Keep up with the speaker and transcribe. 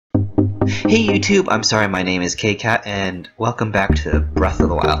Hey YouTube, I'm sorry, my name is k.k.a.t and welcome back to Breath of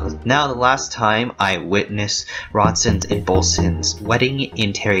the Wild. Now, the last time I witnessed Rodson's and Bolson's wedding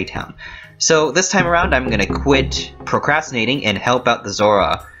in Terrytown. So this time around I'm gonna quit procrastinating and help out the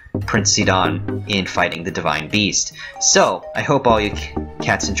Zora Prince Sidon in fighting the Divine Beast. So, I hope all you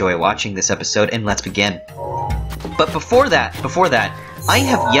cats enjoy watching this episode, and let's begin. But before that, I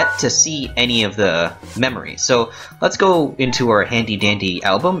have yet to see any of the memories, so let's go into our handy-dandy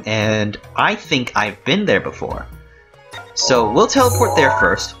album, and I think I've been there before. So we'll teleport there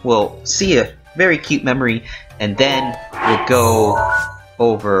first, we'll see a very cute memory, and then we'll go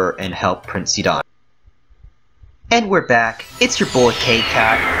over and help Prince Sidon. And we're back, it's your boy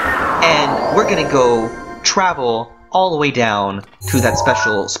k.k.a.t, and we're gonna go travel all the way down to that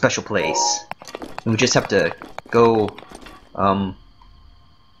special place. And we just have to go,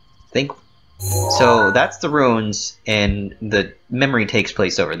 think. So that's the ruins, and the memory takes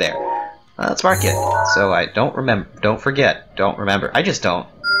place over there. Let's mark it. So I don't remember. Don't forget. Don't remember. I just don't.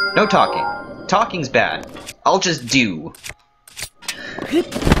 No talking. Talking's bad. I'll just do.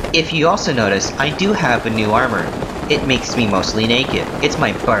 If you also notice, I do have a new armor. It makes me mostly naked. It's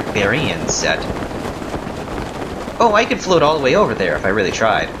my barbarian set. Oh, I could float all the way over there if I really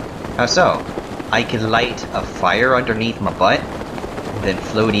tried. How so? I can light a fire underneath my butt, then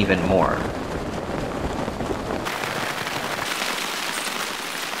float even more.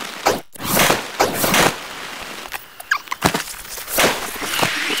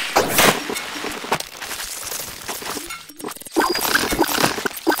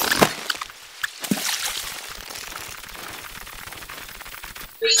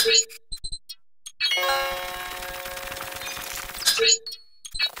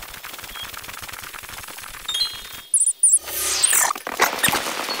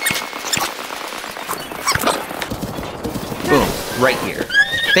 Boom, right here.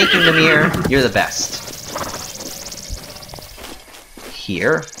 Faking the mirror, you're the best.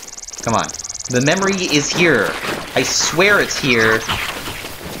 Here? Come on. The memory is here. I swear it's here.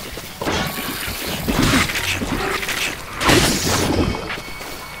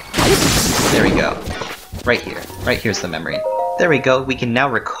 There we go. Right here. Right here's the memory. There we go. We can now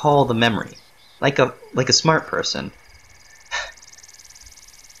recall the memory. Like a smart person.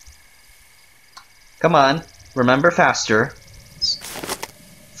 Come on. Remember faster.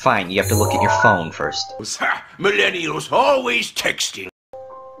 Fine, you have to look at your phone first. Millennials always texting.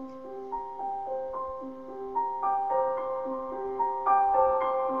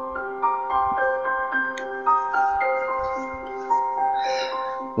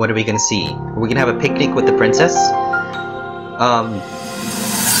 What are we gonna see? Are we gonna have a picnic with the princess?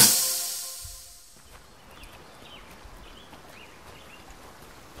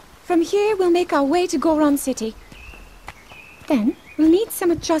 From here, we'll make our way to Goron City. Then, we'll need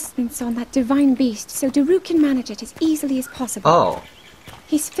some adjustments on that Divine Beast so Daru can manage it as easily as possible. Oh.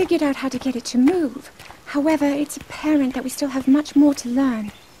 He's figured out how to get it to move. However, it's apparent that we still have much more to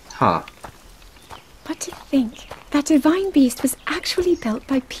learn. Huh. But to think, that Divine Beast was actually built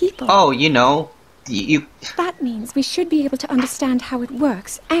by people. Oh, you know, you... That means we should be able to understand how it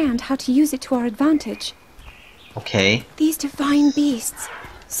works and how to use it to our advantage. Okay. These Divine Beasts.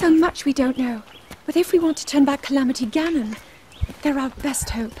 So much we don't know. But if we want to turn back Calamity Ganon, they're our best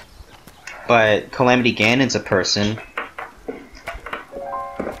hope. But Calamity Ganon's a person.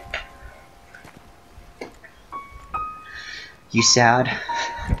 You sad?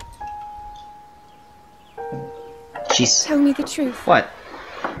 She's... Tell me the truth. What?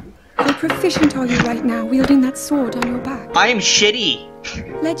 How proficient are you right now, wielding that sword on your back? I'm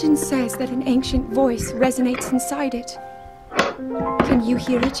shitty! Legend says that an ancient voice resonates inside it. Can you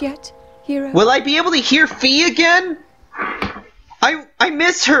hear it yet, hero? Will I be able to hear Fee again? I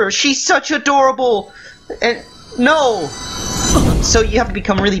miss her! She's such adorable! And... no! So you have to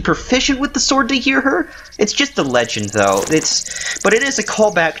become really proficient with the sword to hear her? It's just a legend, though. But it is a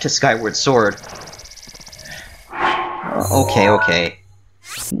callback to Skyward Sword. Okay.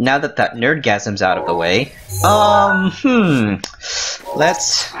 Now that nerdgasm's out of the way,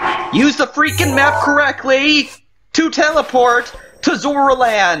 let's use the freaking map correctly to teleport to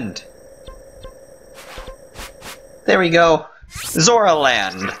Zoraland. There we go.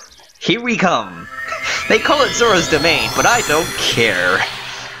 Zoraland. Here we come. They call it Zora's Domain, but I don't care.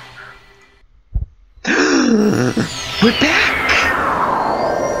 We're back!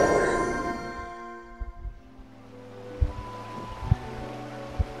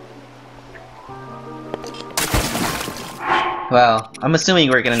 Well, I'm assuming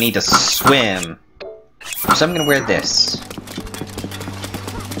we're gonna need to swim. So I'm gonna wear this.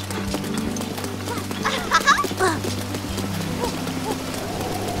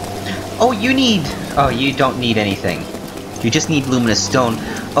 Oh, you need... Oh, you don't need anything. You just need luminous stone.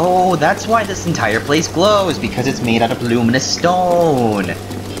 Oh, that's why this entire place glows, because it's made out of luminous stone.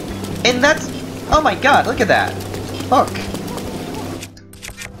 And that's... Oh my god, look at that. Look.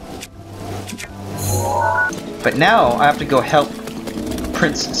 But now, I have to go help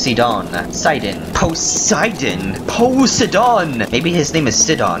Prince Sidon. Poseidon! Poseidon! Maybe his name is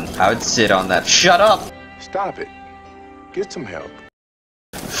Sidon. I would sit on that. Shut up! Stop it. Get some help.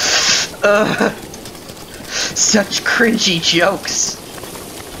 Such cringy jokes.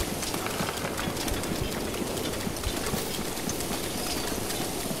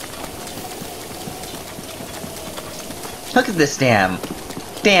 Look at this dam.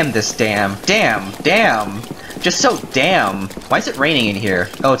 Damn this dam. Damn. Damn. Just so damn. Why is it raining in here?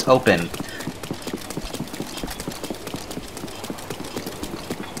 Oh, it's open.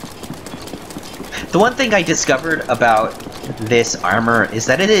 The one thing I discovered about this armor is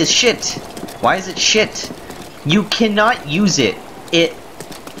that it is shit. Why is it shit? You cannot use it.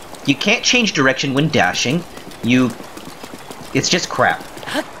 You can't change direction when dashing. It's just crap.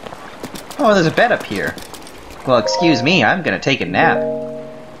 Oh, there's a bed up here. Well, excuse me, I'm gonna take a nap.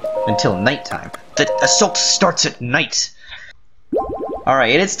 Until nighttime. The assault starts at night.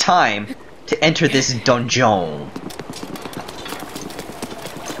 Alright, it is time to enter this dungeon.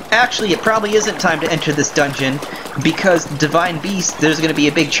 Actually, it probably isn't time to enter this dungeon, because the Divine Beast, there's gonna be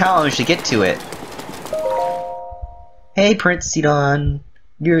a big challenge to get to it. Hey, Prince Sidon.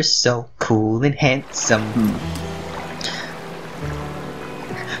 You're so cool and handsome.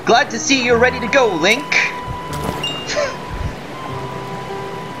 Glad to see you're ready to go, Link.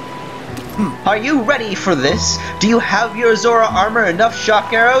 Are you ready for this? Do you have your Zora armor enough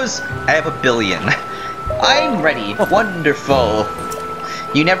shock arrows? I have 1 billion. I'm ready. Wonderful.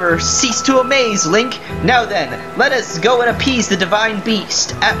 You never cease to amaze, Link. Now then, let us go and appease the Divine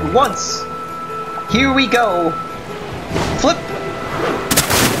Beast at once. Here we go. Flip.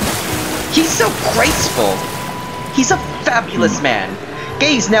 He's so graceful. He's a fabulous man.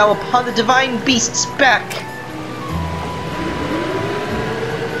 Gaze now upon the Divine Beast's back.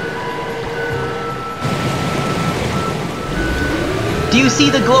 Do you see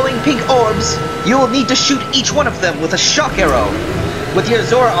the glowing pink orbs? You will need to shoot each one of them with a shock arrow. With your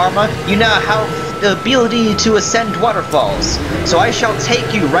Zora armor, you now have the ability to ascend waterfalls. So I shall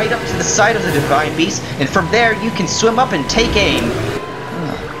take you right up to the side of the Divine Beast, and from there you can swim up and take aim.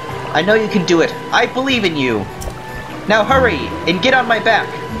 I know you can do it. I believe in you. Now hurry, and get on my back.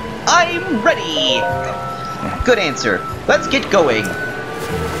 I'm ready! Good answer. Let's get going.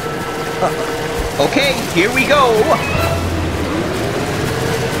 Okay, here we go!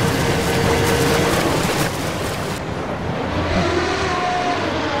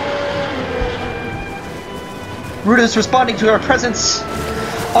 Ruda's responding to our presence.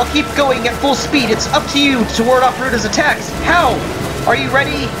 I'll keep going at full speed. It's up to you to ward off Ruda's attacks. How? Are you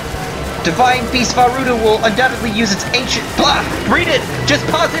ready? Divine Beast Varuda will undoubtedly use its ancient... Blah! Read it! Just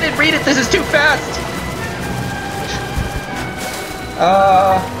pause it and read it! This is too fast!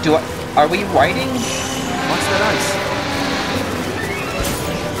 Are we writing? What's that ice?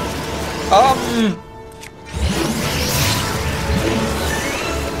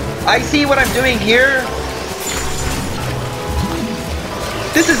 I see what I'm doing here.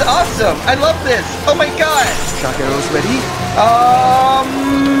 This is awesome! I love this! Oh my god! Shock arrows ready?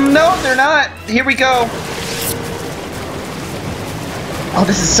 No, they're not. Here we go. Oh,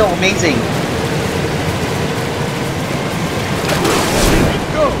 this is so amazing.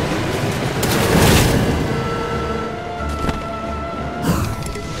 Go!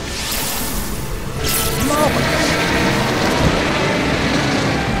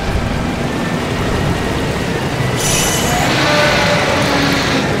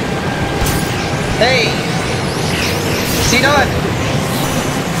 Hey! Sidon!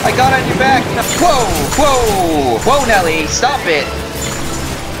 I got on your back! Whoa! Whoa! Whoa, Nelly! Stop it!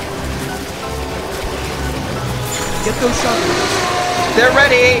 Get those shock arrows. They're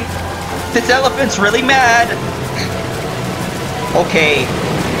ready! This elephant's really mad! Okay.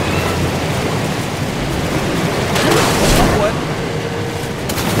 What?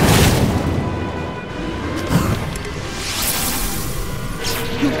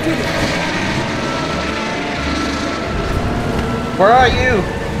 You did it! Where are you?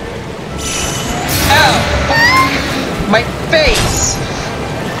 Ow! My face!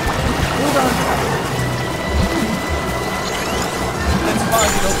 Hold on. Let's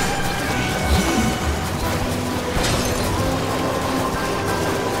find it.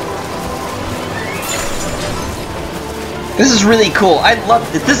 This is really cool. I love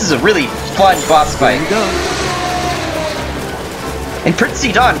this. This is a really fun boss There fight. you go. And Prince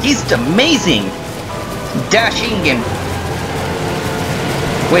Don, he's amazing! Dashing and...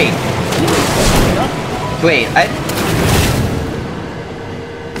 Wait. Wait,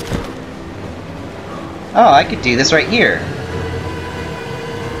 Oh, I could do this right here.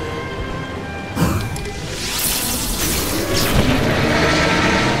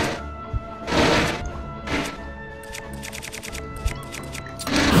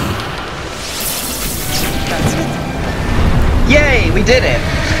 That's it. Yay, we did it!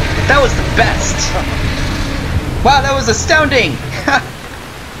 That was the best! Wow, that was astounding!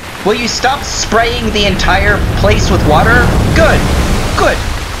 Will you stop spraying the entire place with water? Good! Good!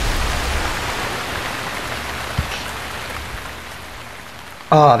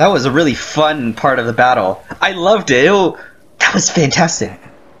 Oh, that was a really fun part of the battle. I loved it. That was fantastic.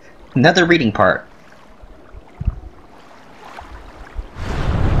 Another reading part.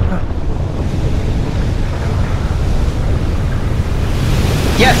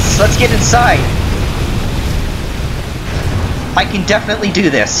 Yes, let's get inside. I can definitely do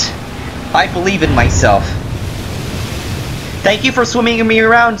this. I believe in myself. Thank you for swimming me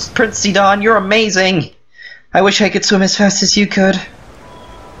around, Prince Sidon. You're amazing. I wish I could swim as fast as you could.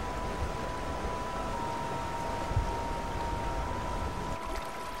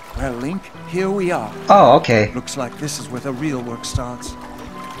 Well, Link, here we are. Oh, okay. Looks like this is where the real work starts.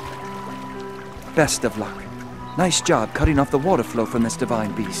 Best of luck. Nice job cutting off the water flow from this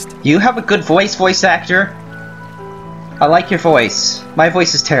divine beast. You have a good voice, voice actor. I like your voice. My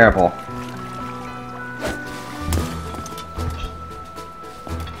voice is terrible.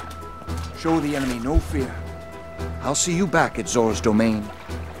 Show the enemy no fear. I'll see you back at Zora's domain.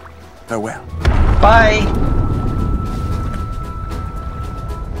 Farewell. Bye!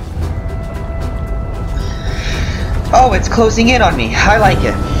 Oh, it's closing in on me. I like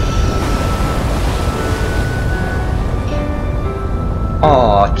it.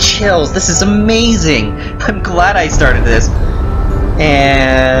 Oh, chills. This is amazing. I'm glad I started this.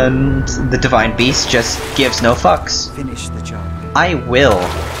 And the Divine Beast just gives no fucks. Finish the job. I will.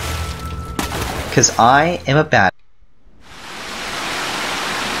 Because I am a bad.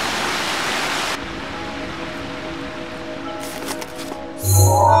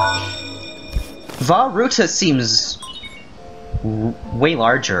 Vah Ruta seems way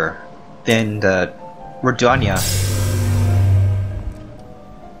larger than the Redania.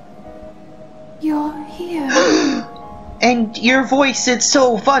 You're here. And your voice, it's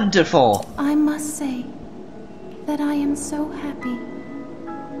so wonderful. I must say that I am so happy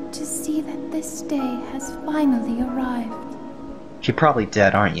to see that this day has finally arrived. You're probably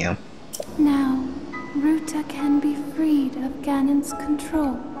dead, aren't you? Now, Ruta can be freed of Ganon's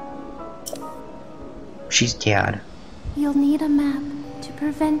control. She's dead. You'll need a map to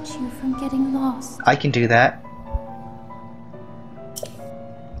prevent you from getting lost. I can do that.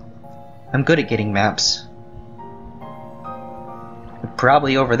 I'm good at getting maps.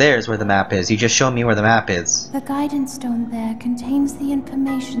 Probably over there is where the map is. You just showed me where the map is. The guidance stone there contains the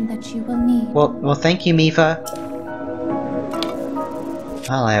information that you will need. Well, thank you, Mifa.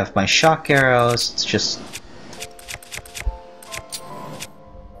 Well, I have my shock arrows. It's just...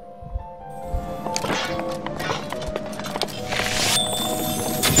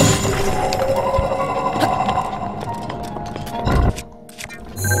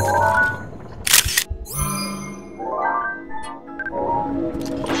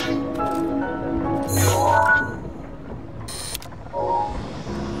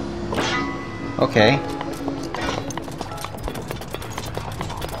 Okay.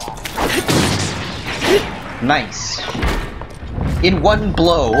 Nice. In one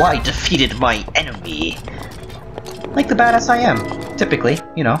blow, I defeated my enemy. Like the badass I am. Typically,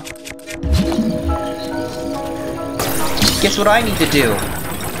 you know. Guess what I need to do?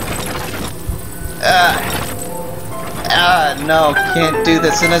 No, can't do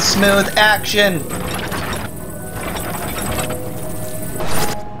this in a smooth action.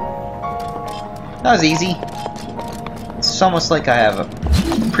 That was easy. It's almost like I have a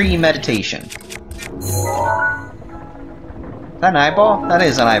premeditation. Is that an eyeball? That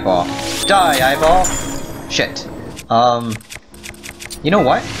is an eyeball. Die, eyeball! Shit. You know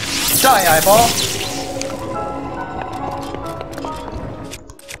what? Die, eyeball!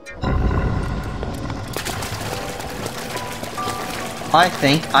 I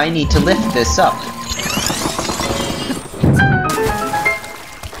think I need to lift this up.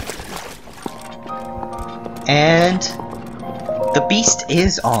 And the beast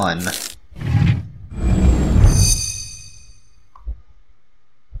is on.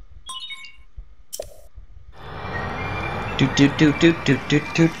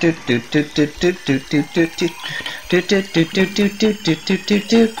 Do do do do do do do do do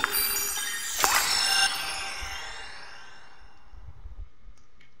do.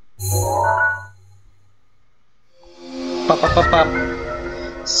 Pop, pop, pop,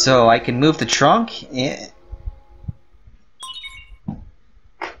 pop. So I can move the trunk? Yeah.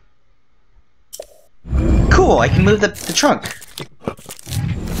 Cool, I can move the trunk.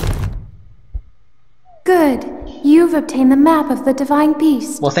 Good. You've obtained the map of the Divine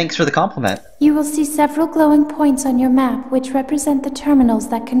Beast. Well, thanks for the compliment. You will see several glowing points on your map which represent the terminals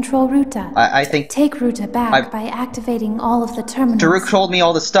that control Ruta. I think Take Ruta back by activating all of the terminals. Daruk told me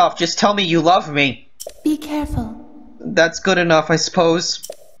all the stuff. Just tell me you love me. Be careful. That's good enough, I suppose.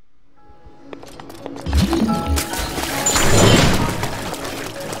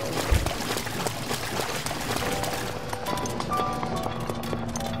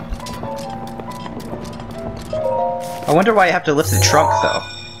 I wonder why I have to lift the trunk, though.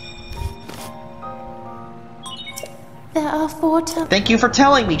 There are 4 Thank you for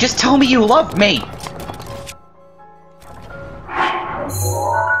telling me! Just tell me you love me!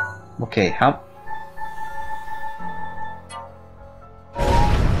 Okay, how...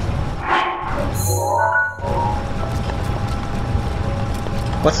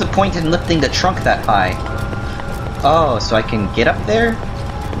 What's the point in lifting the trunk that high? Oh, so I can get up there?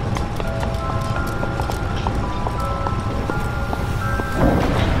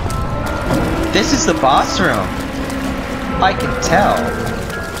 This is the boss room! I can tell.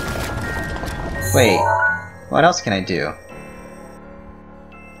 Wait, what else can I do?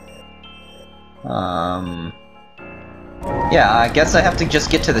 Yeah, I guess I have to just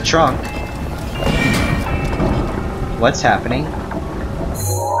get to the trunk. What's happening?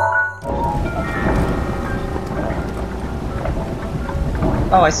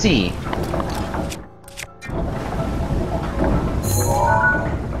 Oh, I see.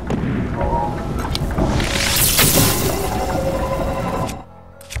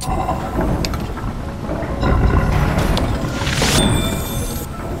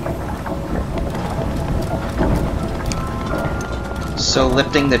 So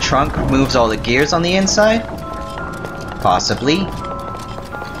lifting the trunk moves all the gears on the inside? Possibly.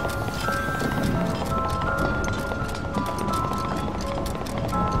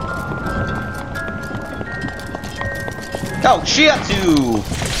 Oh, Shiatsu!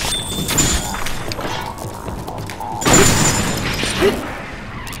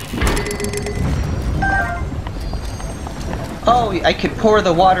 Oh, I could pour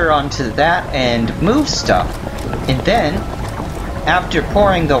the water onto that and move stuff. And then, after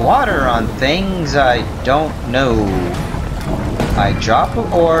pouring the water on things, I don't know. I drop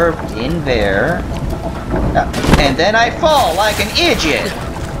an orb in there, and then I fall like an idiot!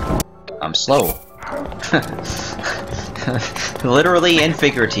 I'm slow. Literally and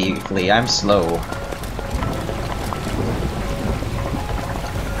figuratively, I'm slow.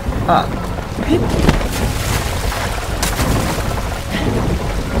 Huh.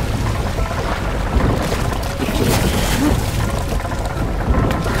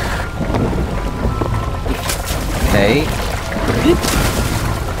 Okay.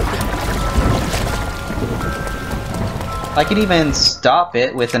 I could even stop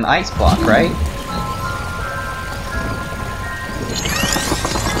it with an ice block, right?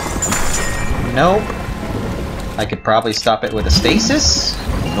 Nope. I could probably stop it with a stasis?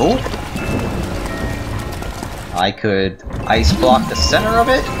 Nope. I could ice block the center of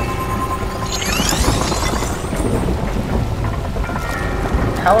it?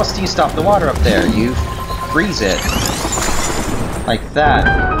 How else do you stop the water up there? You freeze it. Like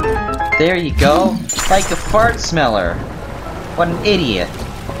that. There you go. Like a fart smeller. What an idiot.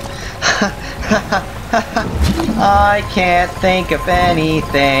 I can't think of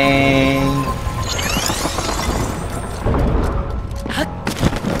anything.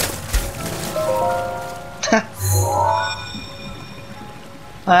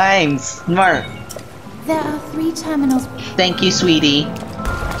 I'm smart. There are 3 terminals. Thank you, sweetie.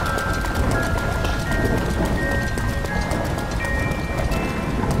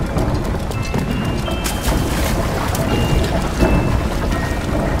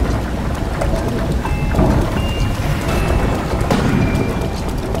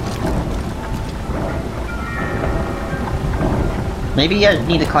 Maybe I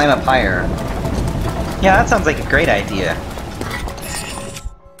need to climb up higher. Yeah, that sounds like a great idea.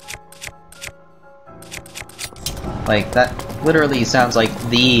 Like, that literally sounds like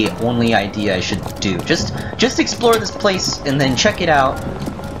the only idea I should do. Just explore this place and then check it out.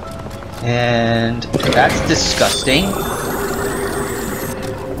 And that's disgusting.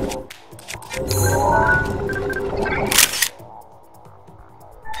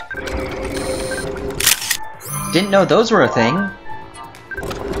 Didn't know those were a thing.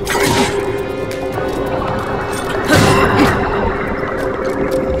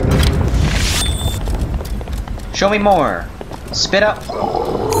 Show me more. Spit up.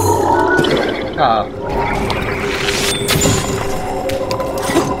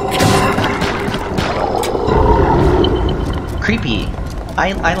 Creepy.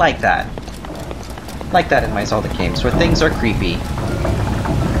 I like that. Like that in my Zelda games, where things are creepy.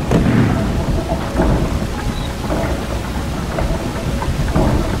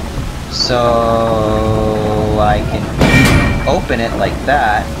 So I can open it like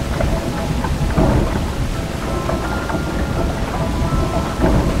that.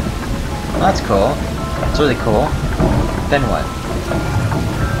 That's cool. It's really cool. Then what?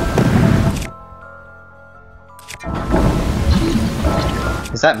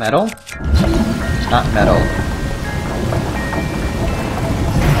 Is that metal? Not metal.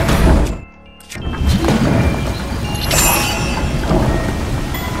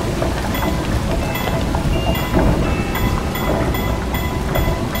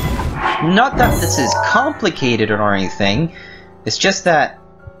 Not that this is complicated or anything, it's just that...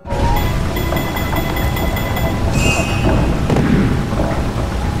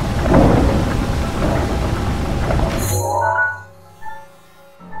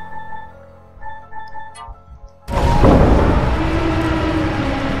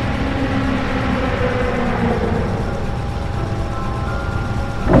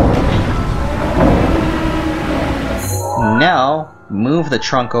 Now, move the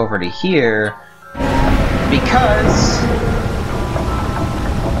trunk over to here, because...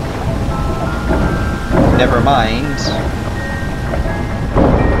 Never mind.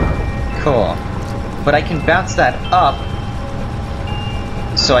 Cool. But I can bounce that up,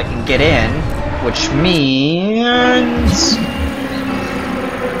 so I can get in, which means...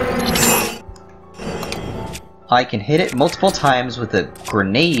 I can hit it multiple times with a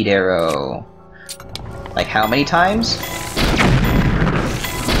grenade arrow. Like how many times?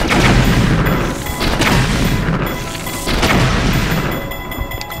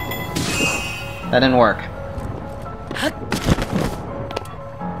 That didn't work.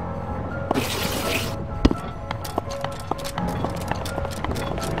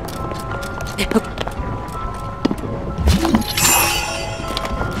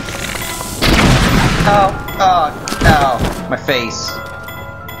 Oh, oh, ow, my face.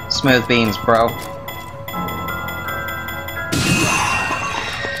 Smooth beans, bro.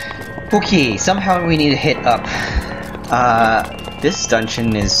 Okay, somehow we need to hit up. This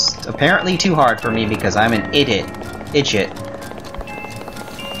dungeon is apparently too hard for me because I'm an idiot.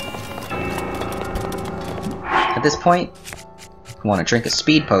 At this point, I want to drink a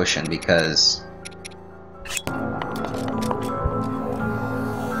speed potion because...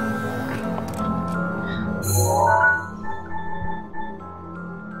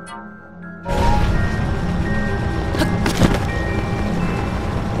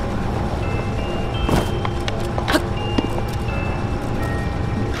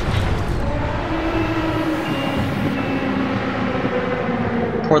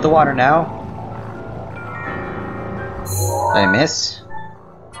 Pour the water now. Did I miss?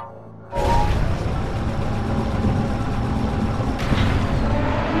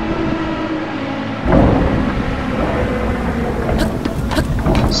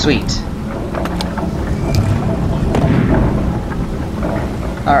 Sweet.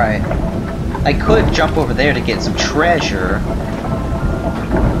 Alright. I could jump over there to get some treasure.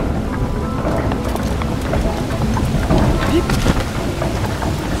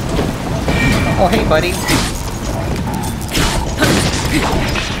 Oh, hey, buddy.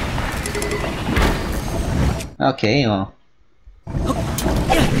 Okay, well...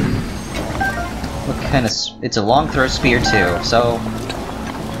 What kind of... It's a long throw spear, too, so...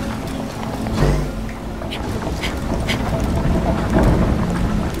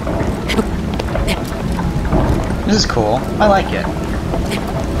 This is cool. I like it.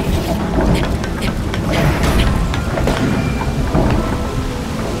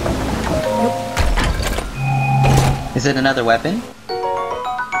 Is it another weapon?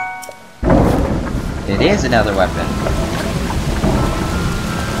 It is another weapon.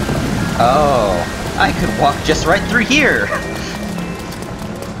 Oh, I could walk just right through here!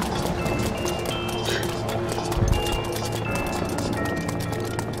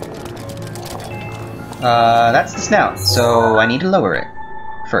 That's the snout, so I need to lower it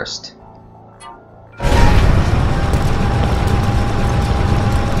first.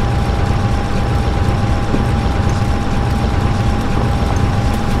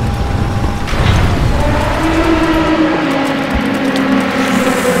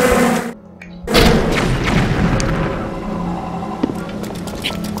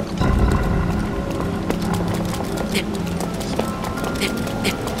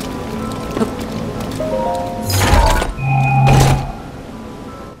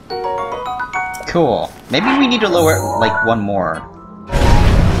 Cool. Maybe we need to lower it, like, one more.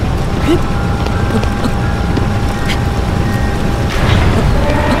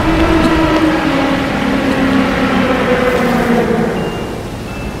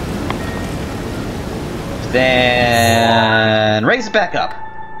 Then raise it back up.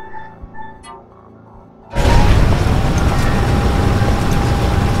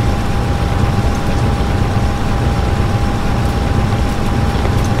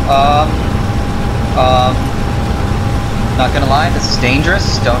 Not gonna lie, this is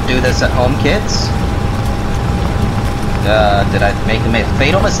dangerous. Don't do this at home, kids. Did I make a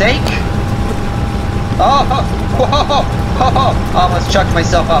fatal mistake? Oh, whoa, almost chucked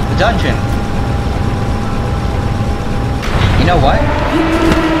myself off the dungeon. You know what?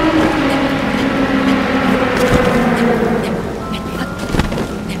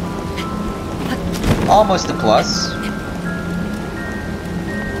 Almost a plus.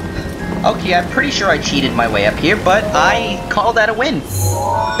 Okay, I'm pretty sure I cheated my way up here, but I call that a win.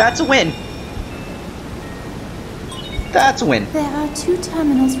 That's a win. That's a win. There are 2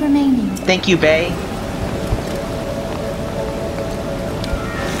 terminals remaining. Thank you, Bay.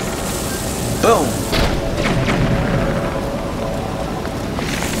 Boom.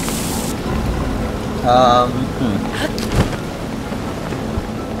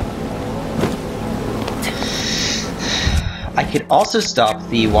 I could also stop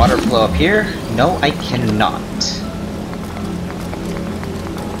the water flow up here. No, I cannot.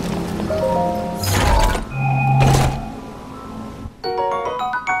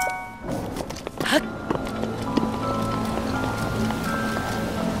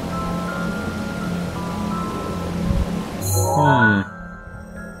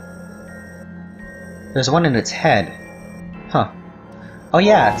 There's one in its head. Huh. Oh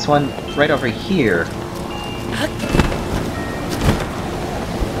yeah, it's one right over here.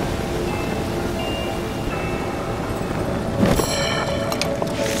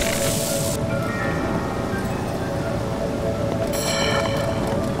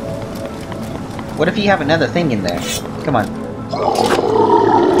 What if you have another thing in there? Come on.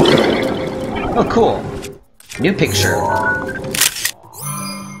 Oh, cool. New picture.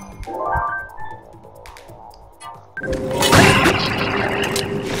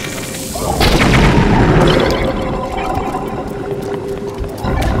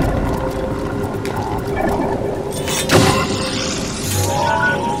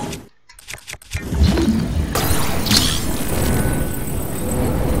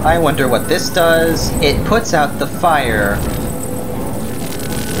 I wonder what this does. It puts out the fire.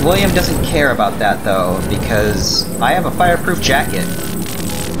 William doesn't care about that though, because I have a fireproof jacket.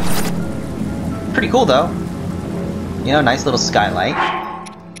 Pretty cool though. You know, nice little skylight.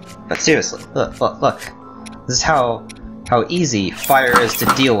 But seriously, look. This is how easy fire is to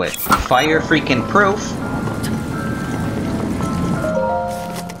deal with. Fire freaking proof.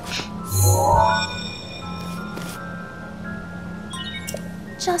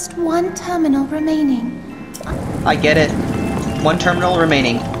 Just 1 terminal remaining. I get it. 1 terminal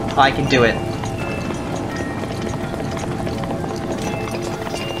remaining. I can do it.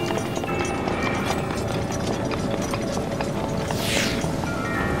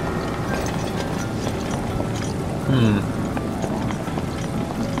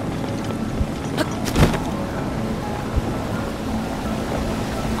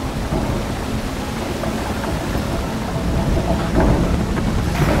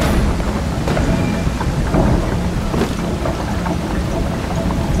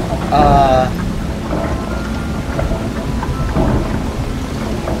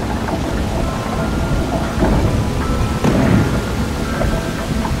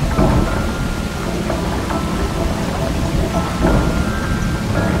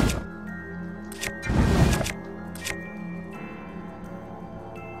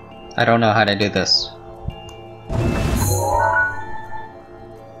 I don't know how to do this.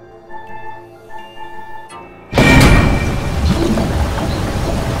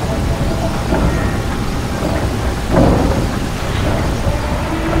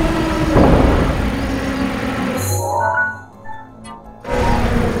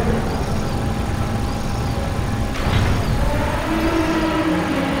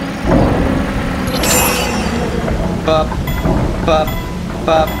 Bup, bup,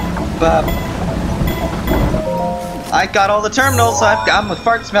 bup, bup. I got all the terminals. I'm a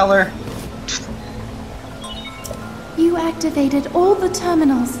fart smeller. You activated all the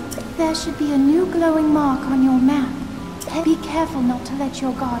terminals. There should be a new glowing mark on your map. Be careful not to let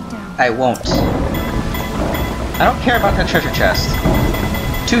your guard down. I won't. I don't care about that treasure chest.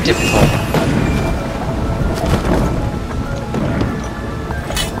 Too difficult.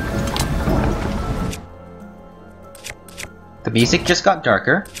 The music just got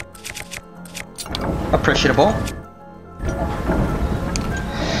darker. Appreciable.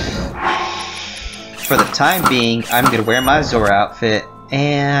 For the time being, I'm gonna wear my Zora outfit,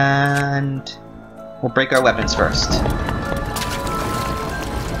 and we'll break our weapons first.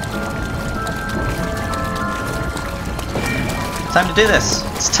 Time to do this.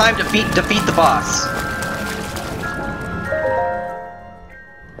 It's time to defeat the boss.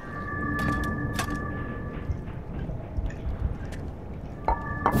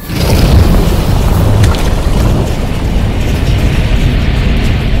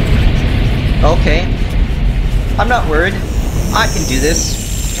 Okay. I'm not worried. I can do this.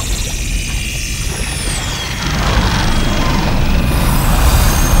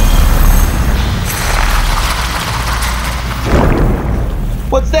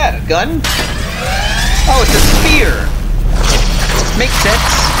 What's that, a gun? Oh, it's a spear! Makes sense.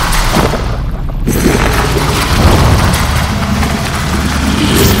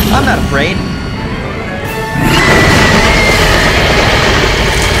 I'm not afraid.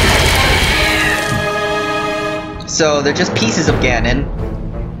 So, they're just pieces of Ganon.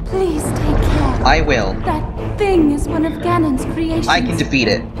 Please take care. I will. That thing is one of Ganon's creations. I can defeat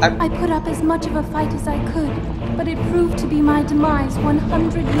it. I put up as much of a fight as I could, but it proved to be my demise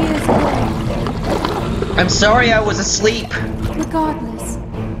 100 years away. I'm sorry I was asleep. Regardless,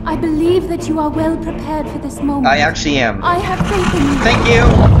 I believe that you are well prepared for this moment. I actually am. I have faith in you. Thank you!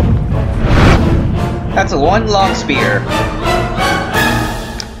 That's a one long spear.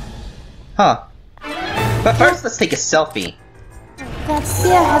 Huh. But first, let's take a selfie. That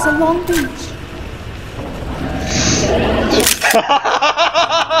spear has a long reach.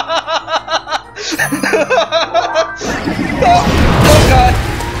 Oh god!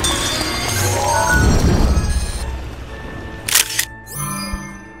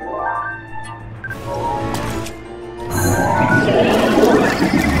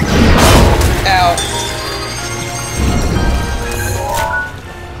 Ow.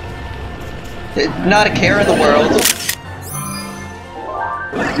 Not a care in the world.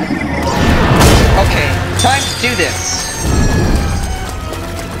 Okay, time to do this.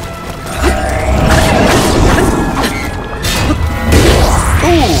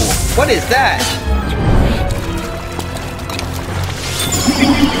 Ooh, what is that?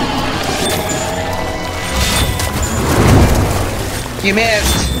 You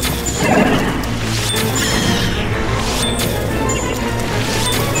missed.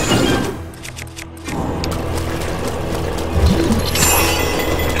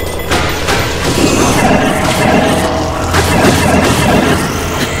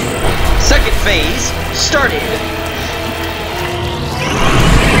 Second phase started.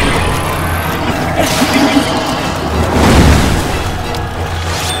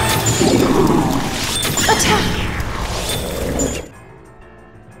 Attack!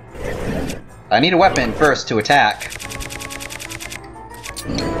 I need a weapon first to attack.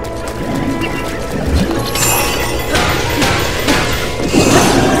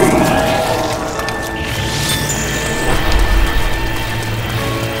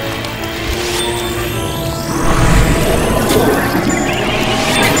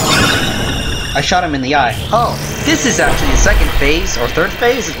 I shot him in the eye. Oh, this is actually the second phase, or third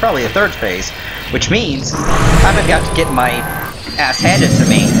phase? It's probably a third phase, which means I'm gonna have to get my ass handed to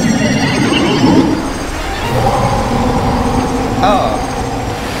me. Oh.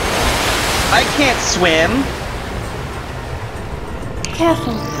 I can't swim.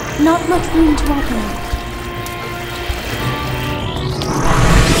 Careful, not much room to operate.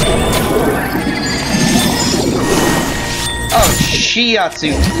 Oh,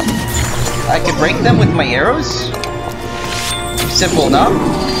 Shiatsu. I could break them with my arrows? Simple enough.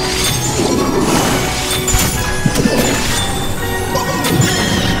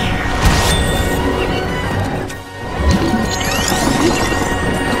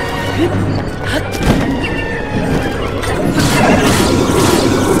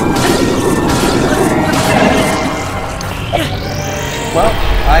 Well,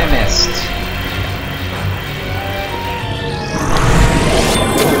 I missed.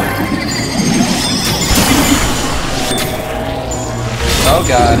 Oh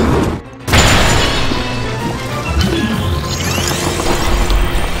god.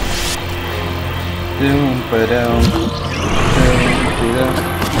 Doom ba doom.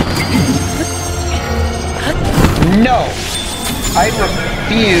 No! I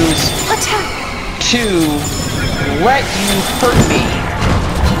refuse to let you hurt me.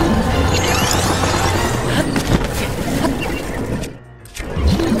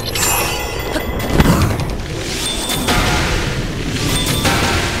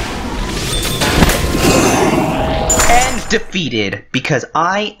 defeated because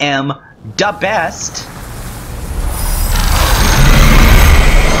I am the best.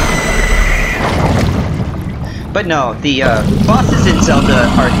 But no, the bosses in Zelda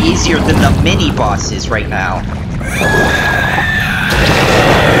are easier than the mini bosses right now.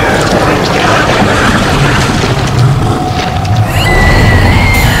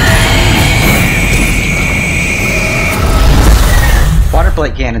 Water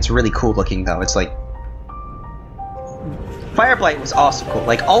Blight Ganon's really cool looking though. It's like Fire Blight was also cool.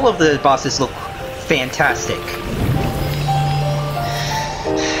 Like all of the bosses look fantastic.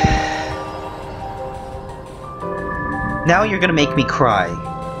 Now you're gonna make me cry.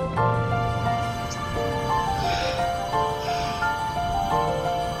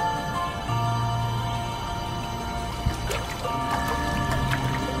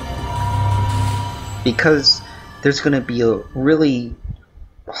 Because there's gonna be a really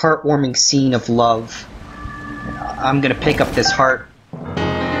heartwarming scene of love. I'm gonna pick up this heart.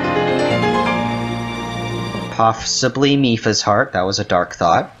 Possibly Mipha's heart. That was a dark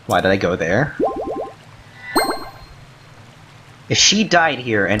thought. Why did I go there? If she died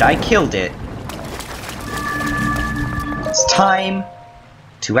here and I killed it, it's time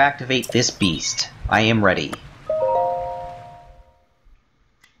to activate this beast. I am ready.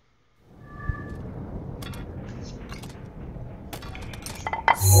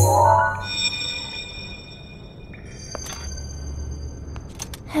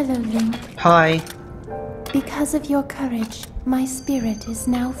 Hello, Link. Hi. Because of your courage, my spirit is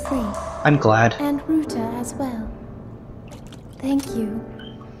now free. I'm glad. And Ruta as well. Thank you.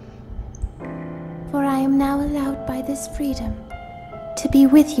 For I am now allowed by this freedom to be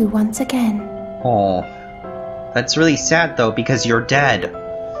with you once again. Oh, that's really sad though because you're dead.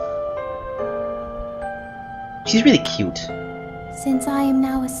 She's really cute. Since I am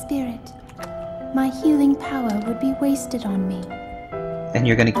now a spirit, my healing power would be wasted on me. And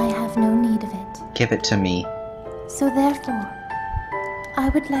you're gonna I have no need of it. give it to me. So therefore,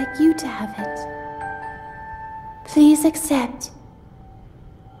 I would like you to have it. Please accept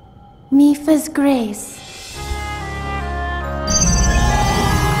Mipha's grace.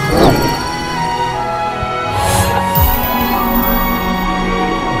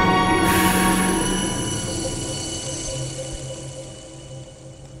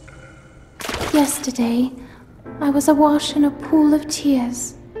 Yesterday, I was awash in a pool of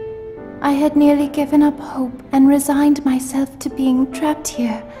tears. I had nearly given up hope and resigned myself to being trapped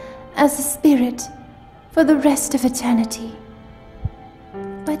here as a spirit for the rest of eternity.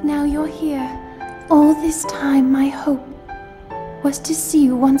 But now you're here. All this time my hope was to see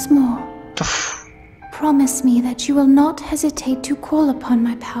you once more. Promise me that you will not hesitate to call upon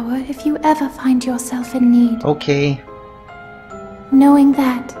my power if you ever find yourself in need. Okay. Knowing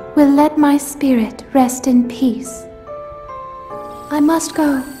that will let my spirit rest in peace. I must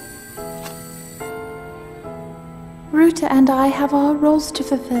go. Ruta and I have our roles to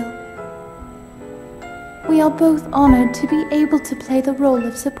fulfill. We are both honored to be able to play the role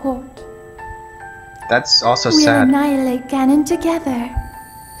of support. That's also We'll sad. annihilate Ganon together.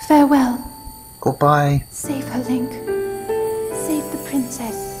 Farewell. Goodbye. Save her, Link. Save the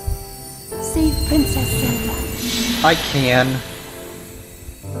princess. Save Princess Zelda. I can.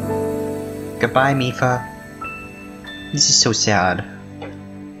 Goodbye, Mipha. This is so sad.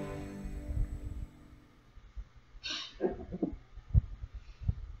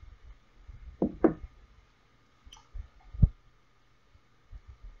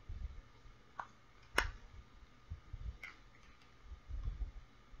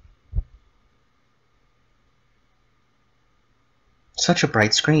 Such a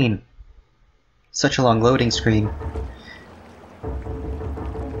bright screen. Such a long loading screen.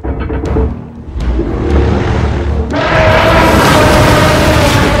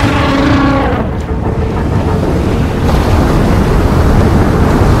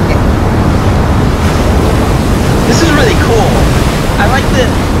 This is really cool.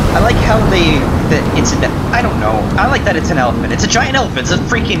 I like how it's an, I don't know. I like that it's an elephant. It's a giant elephant. It's a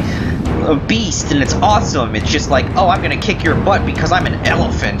freaking beast, and it's awesome. It's just like, oh, I'm gonna kick your butt because I'm an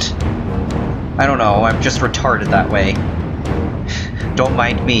elephant. I don't know. I'm just retarded that way. Don't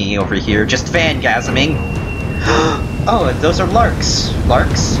mind me over here, just fangasming. Oh, those are larks.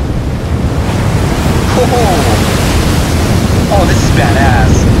 Larks? Oh, this is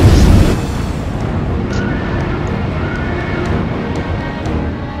badass.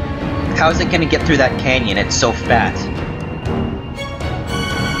 How's it gonna get through that canyon? It's so fat.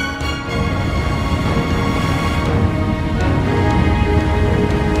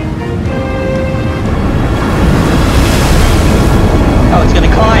 Oh, it's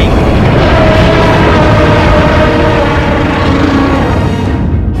gonna climb.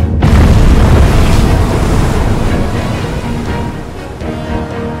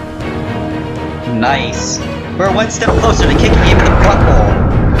 Nice. We're one step closer to kicking him in the butthole.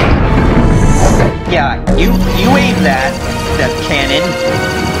 Yeah, you aim that cannon.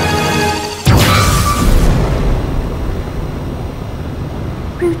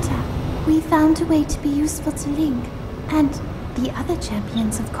 Ruta, we found a way to be useful to Link, and the other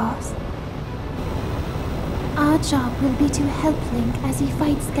champions, of course. Our job will be to help Link as he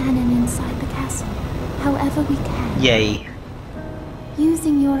fights Ganon inside the castle, however we can. Yay.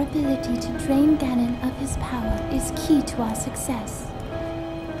 Using your ability to drain Ganon of his power is key to our success.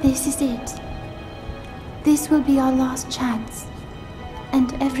 This is it. This will be our last chance,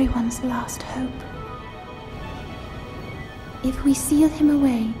 and everyone's last hope. If we seal him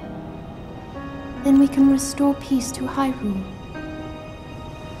away, then we can restore peace to Hyrule.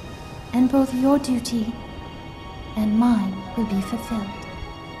 And both your duty and mine will be fulfilled.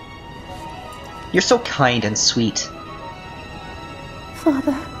 You're so kind and sweet.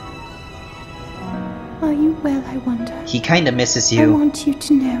 Father, are you well, I wonder? He kinda misses I you. want you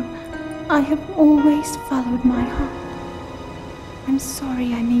to know I have always followed my heart. I'm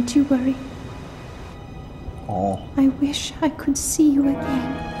sorry I made you worry. Oh. I wish I could see you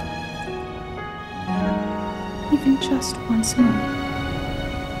again. Even just once more.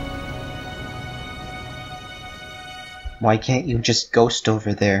 Why can't you just ghost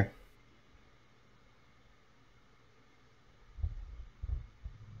over there?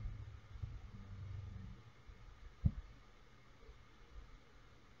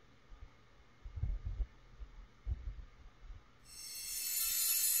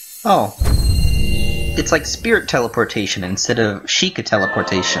 Oh. It's like spirit teleportation instead of Sheikah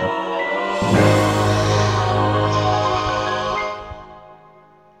teleportation.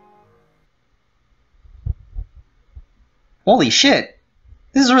 Holy shit!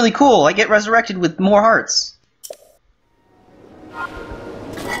 This is really cool! I get resurrected with more hearts!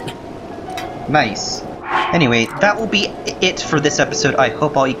 Nice. Anyway, that will be it for this episode. I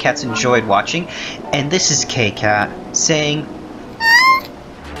hope all you cats enjoyed watching. And this is k.k.a.t saying